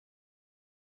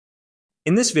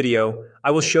In this video,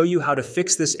 I will show you how to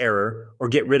fix this error or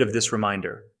get rid of this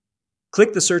reminder.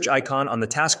 Click the search icon on the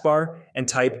taskbar and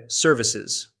type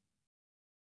Services.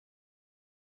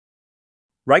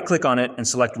 Right-click on it and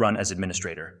select Run as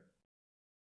Administrator.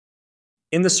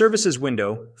 In the Services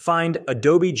window, find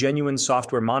Adobe Genuine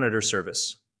Software Monitor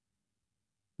Service.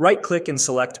 Right-click and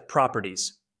select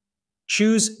Properties.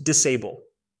 Choose Disable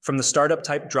from the Startup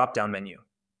Type drop-down menu.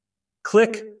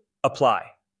 Click Apply.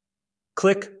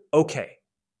 Click OK.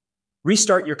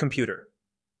 Restart your computer.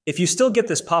 If you still get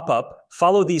this pop-up,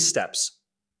 follow these steps.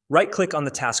 Right-click on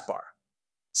the taskbar.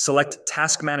 Select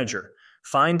Task Manager.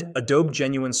 Find Adobe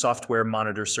Genuine Software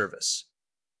Monitor Service.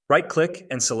 Right-click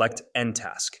and select End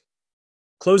Task.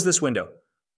 Close this window.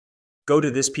 Go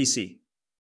to this PC.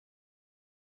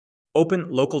 Open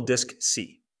Local Disk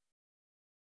C.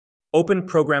 Open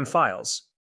Program Files.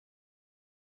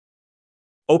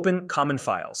 Open Common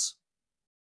Files.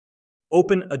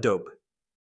 Open Adobe.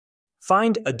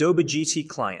 Find Adobe GT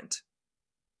Client.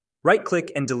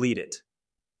 Right-click and delete it.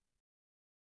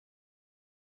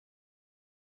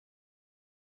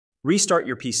 Restart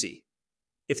your PC.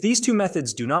 If these two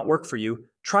methods do not work for you,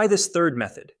 try this third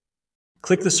method.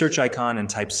 Click the search icon and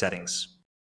type Settings.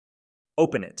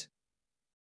 Open it.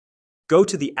 Go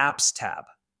to the Apps tab.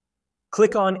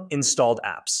 Click on Installed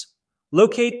Apps.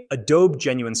 Locate Adobe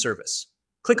Genuine Service.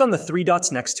 Click on the three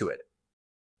dots next to it.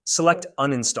 Select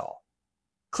Uninstall.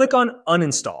 Click on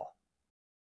Uninstall.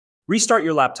 Restart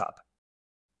your laptop.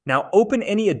 Now open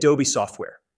any Adobe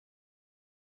software.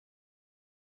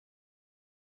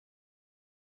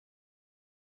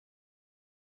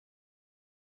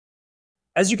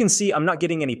 As you can see, I'm not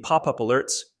getting any pop-up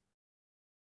alerts.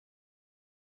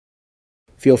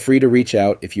 Feel free to reach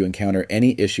out if you encounter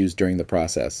any issues during the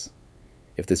process.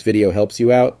 If this video helps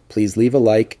you out, please leave a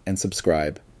like and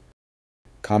subscribe.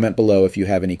 Comment below if you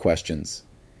have any questions.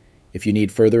 If you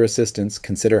need further assistance,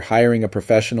 consider hiring a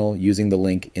professional using the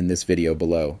link in this video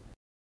below.